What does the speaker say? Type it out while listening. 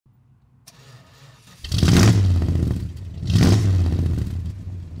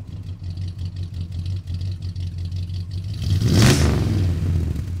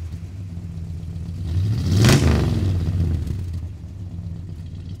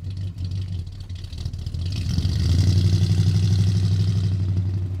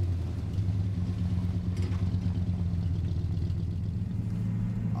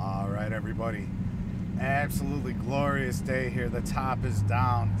everybody? Absolutely glorious day here. The top is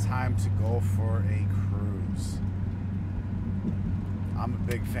down. Time to go for a cruise. I'm a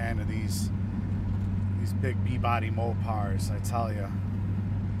big fan of these big B-body Mopars, I tell you.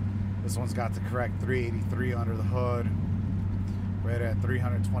 This one's got the correct 383 under the hood, right at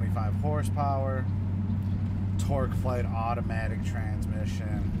 325 horsepower, torque flight automatic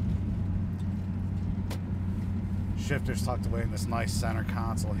transmission. Shifters tucked away in this nice center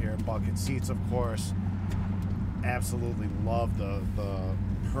console here. Bucket seats, of course. Absolutely love the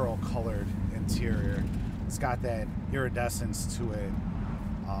pearl colored interior. It's got that iridescence to it.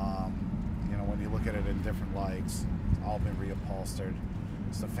 You know, when you look at it in different lights, it's all been reupholstered.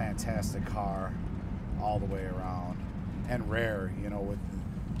 It's a fantastic car all the way around, and rare, you know, with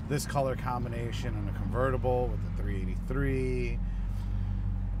this color combination and a convertible with the 383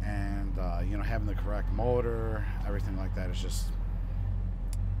 and you know, having the correct motor, everything like that is just,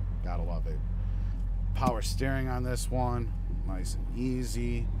 gotta love it. Power steering on this one, nice and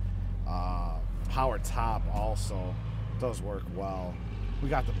easy. Power top also does work well. We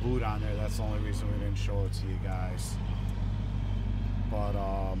got the boot on there, that's the only reason we didn't show it to you guys. But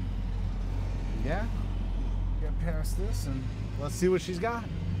yeah, get past this and let's see what she's got.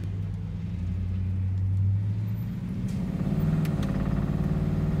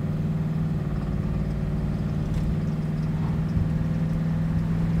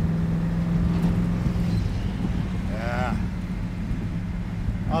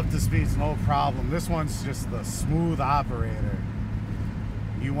 Up to speed's no problem. This one's just the smooth operator.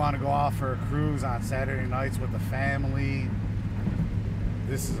 You want to go off for a cruise on Saturday nights with the family,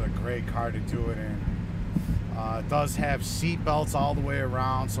 this is a great car to do it in. It does have seat belts all the way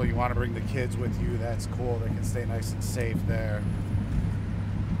around, so you want to bring the kids with you, that's cool. They can stay nice and safe there.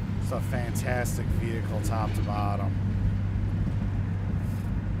 It's a fantastic vehicle top to bottom.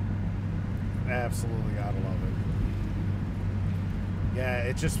 Absolutely gotta love it. Yeah,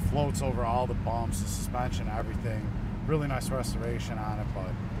 it just floats over all the bumps, the suspension, everything. Really nice restoration on it, but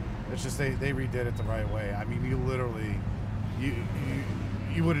it's just they redid it the right way. I mean, you literally,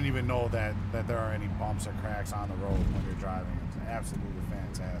 you wouldn't even know that there are any bumps or cracks on the road when you're driving. It's absolutely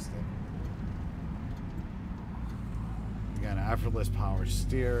fantastic. Again, effortless power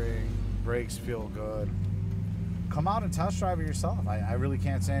steering, brakes feel good. Come out and test drive it yourself. I really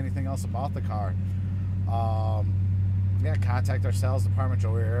can't say anything else about the car. Yeah, contact our sales department.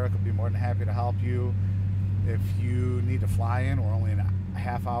 Joey or Eric will be more than happy to help you. If you need to fly in, we're only a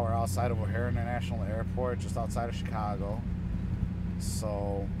half hour outside of O'Hare International Airport, just outside of Chicago.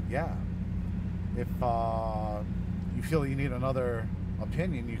 So, yeah. If you feel you need another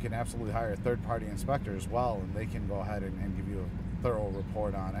opinion, you can absolutely hire a third-party inspector as well, and they can go ahead and give you a thorough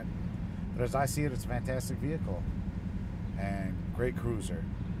report on it. But as I see it, it's a fantastic vehicle and great cruiser.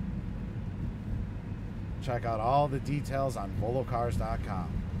 Check out all the details on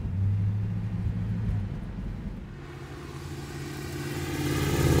volocars.com.